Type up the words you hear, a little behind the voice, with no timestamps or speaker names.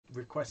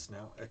requests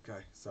now.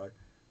 Okay, so.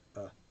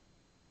 Uh,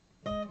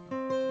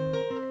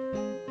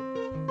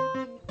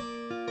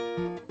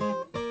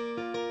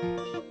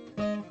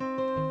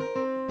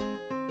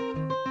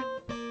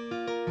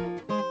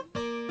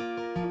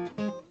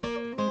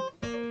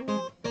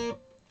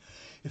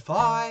 If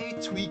I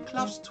tweak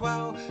love's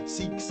twirl,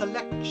 seek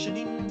selection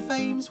in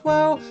fame's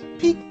well,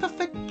 peak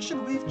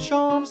perfection with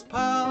charm's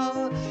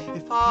pearl.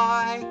 If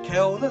I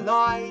curl the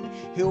line,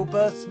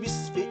 Hilbert's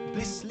misfit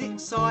bliss lit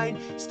sign,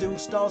 still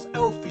stars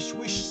elfish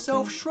wish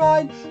self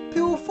shrine,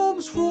 pill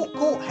forms fraught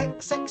court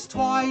hex ex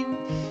twine.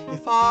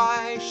 If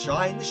I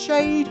shine the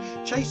shade,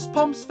 chase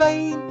pomp's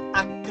vain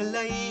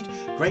accolade,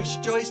 grace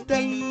joy's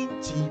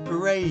dainty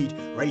parade,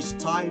 race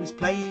time's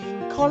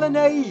plain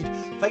colonnade,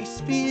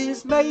 face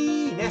fear's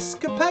main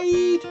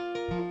escapade.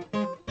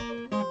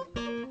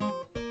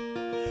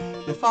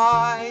 If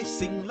I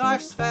sing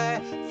life's fair,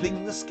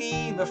 fling the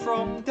schemer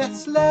from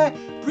death's lair,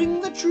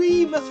 bring the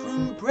dreamer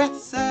through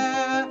breath's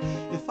air.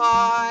 If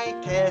I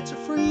care to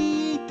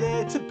free,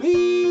 dare to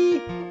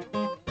be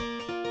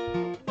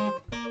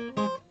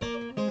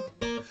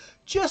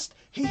just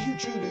he who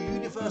drew the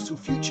universal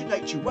future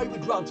nature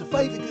wayward run to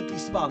favour goodly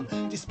spun,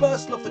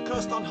 dispersal of the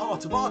cursed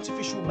unheart of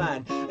artificial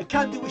man, a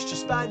candle wish to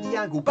span the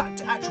angle back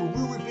to actual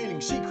rule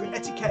revealing secret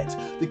etiquette,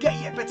 the get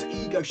yet better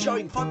ego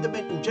showing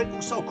fundamental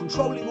gentle soul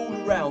controlling all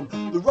around,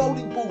 the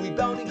rolling ball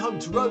rebounding home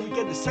to roam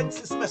again the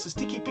senseless mess of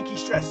sticky picky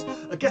stress,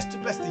 a guest to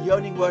bless the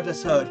yearning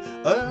wordless heard,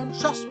 earn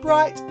trust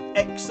bright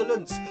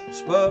excellence,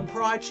 sperm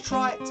pride's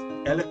trite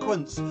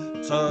eloquence,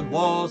 turn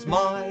was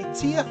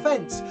mighty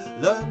offence,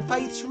 learn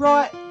faith's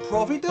right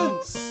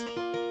providence.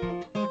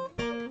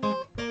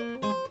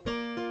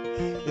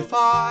 If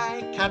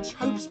I catch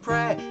hope's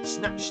prayer,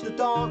 snatch the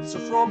dancer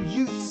from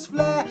youth's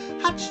flare,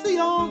 hatch the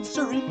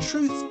answer in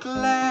truth's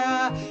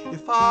glare.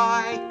 If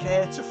I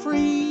care to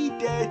free,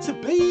 dare to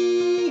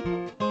be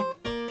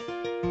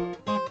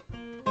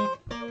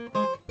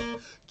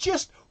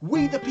just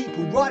we the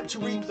people, ripe to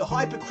reap the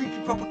hyper creepy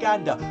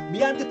propaganda,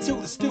 meander till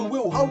the still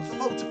will holds the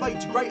fold to fate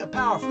to greater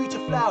power, free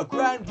to flower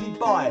grandly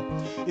by.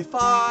 If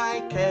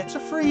I care to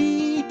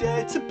free,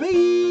 dare to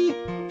be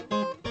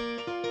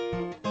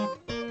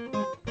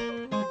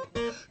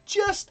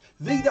just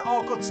thee that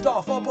are God's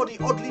staff, our body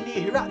oddly near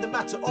here at the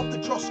matter of the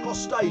Droskos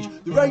stage,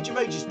 the rage of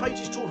ages,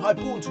 pages torn high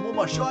born to all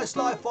my shy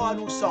sly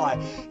final sigh.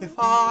 If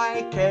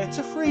I care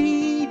to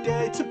free,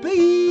 dare to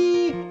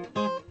be